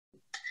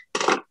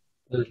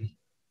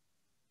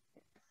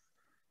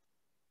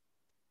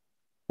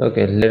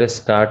Okay, let us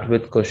start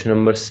with question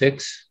number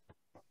 6.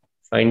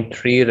 Find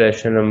three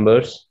rational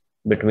numbers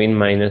between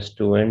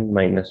 -2 and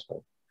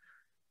 -1.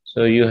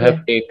 So you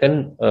have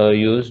taken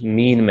use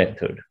mean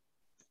method,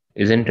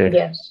 isn't it?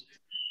 Yes.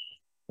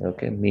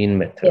 Okay, mean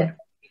method. Yeah.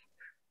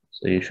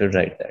 So you should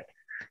write that.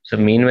 So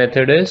mean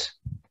method is,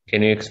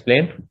 can you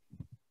explain?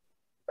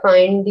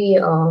 Find the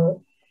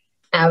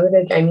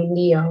average, I mean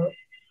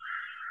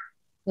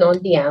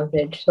not the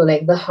average, so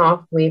like the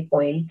halfway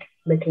point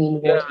between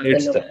Yeah, both of the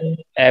it's the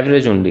numbers.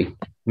 average only.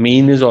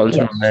 Mean is also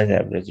known Yes. as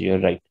average. You're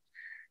right.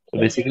 So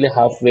Yes. basically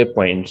halfway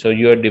point. So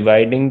you are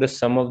dividing the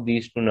sum of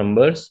these two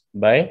numbers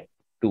by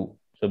 2.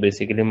 So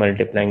basically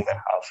multiplying by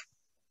half.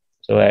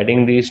 So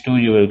adding these two,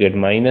 you will get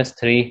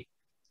 -3.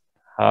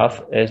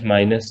 Half is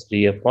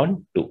 -3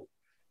 upon 2.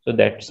 So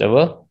that's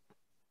our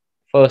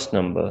first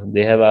number.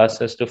 They have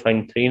asked us to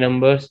find three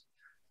numbers.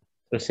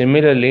 So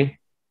similarly,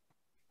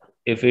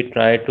 if we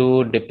try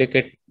to depict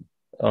it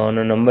on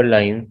a number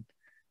line,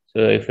 so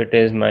if it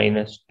is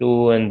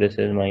 -2 and this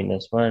is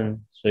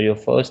 -1, so your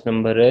first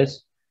number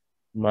is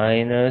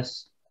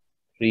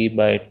 -3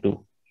 by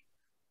 2.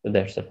 So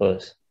that's the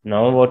first.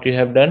 Now what you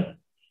have done?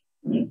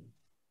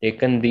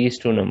 Taken these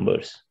two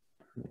numbers,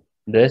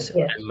 this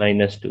Yes. and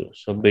 -2.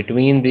 So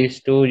between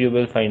these two, you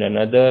will find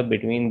another.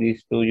 Between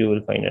these two, you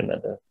will find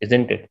another,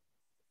 isn't it?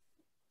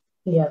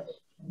 Yes.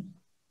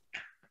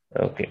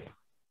 Okay.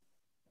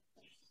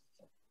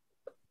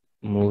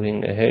 Moving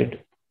ahead.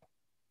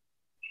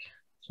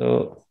 So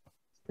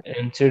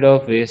instead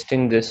of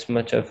wasting this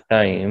much of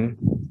time,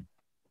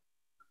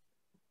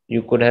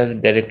 you could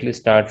have directly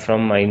start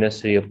from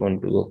 -3 upon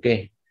 2,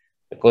 okay?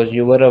 Because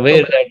you were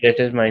aware Okay. that it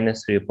is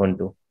 -3 upon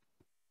 2.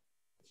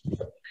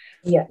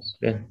 Yes.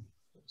 Okay.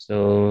 So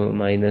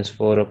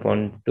 -4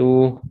 upon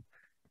 2,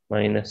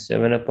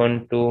 -7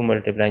 upon 2,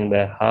 multiplying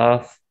by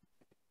half.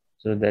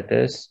 So that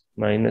is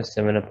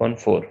 -7 upon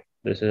 4.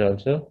 This is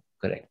also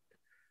correct.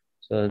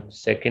 So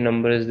second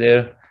number is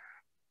there.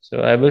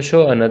 So I will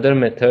show another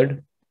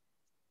method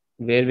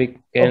where we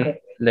can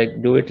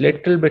like do it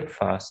little bit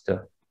faster.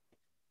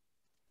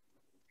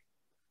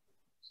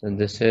 So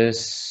this is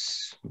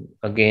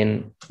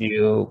again,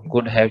 you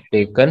could have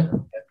taken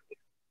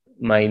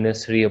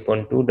 -3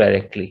 upon 2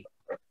 directly.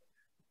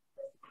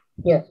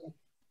 Yes.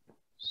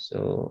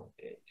 So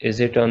is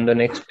it on the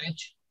next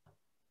page?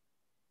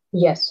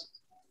 Yes.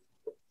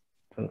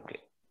 Okay.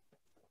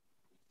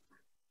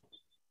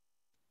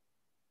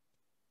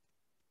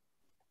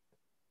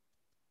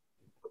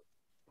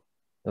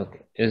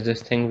 Okay. Is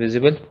this thing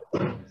visible?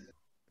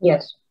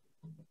 Yes.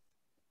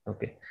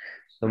 Okay.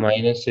 So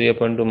 -3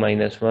 upon 2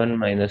 -1,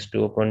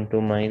 -2 upon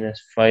 2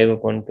 -5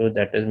 upon 2,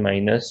 that is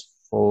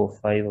 -4,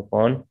 5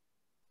 upon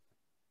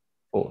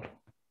 4.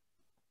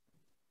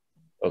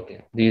 Okay.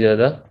 These are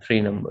the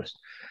three numbers.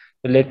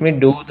 So let me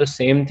do the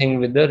same thing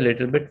with a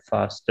little bit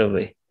faster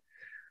way.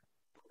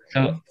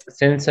 So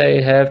since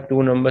I have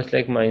two numbers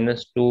like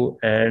 -2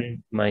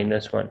 and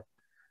 -1,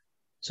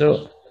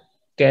 so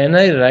can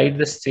I write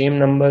the same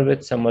number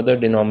with some other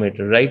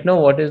denominator? Right now,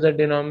 what is the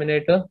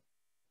denominator?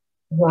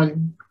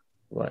 1.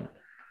 1.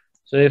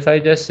 So if I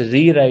just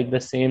rewrite the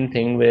same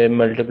thing where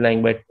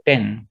multiplying by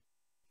 10,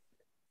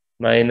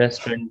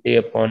 -20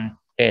 upon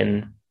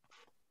 10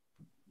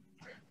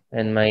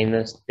 and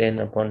 -10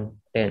 upon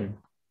 10.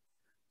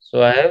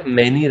 So I have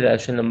many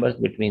rational numbers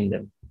between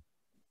them.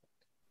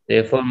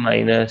 Therefore,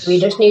 We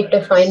just need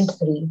to find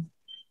 3.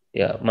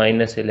 yeah,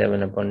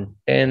 -11 upon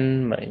 10,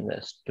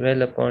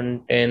 -12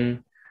 upon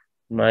 10,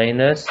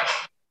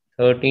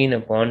 -13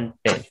 upon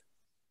 10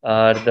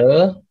 are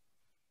the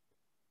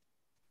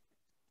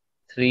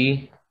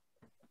three,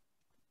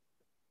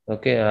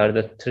 okay, are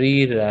the three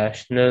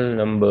rational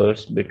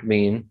numbers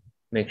between,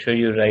 make sure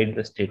you write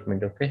the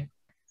statement, okay?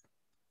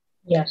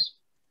 Yes.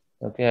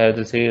 Okay, are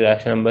the three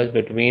rational numbers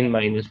between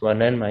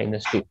 -1 and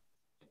 -2.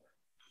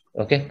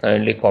 Okay,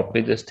 kindly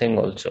copy this thing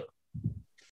also.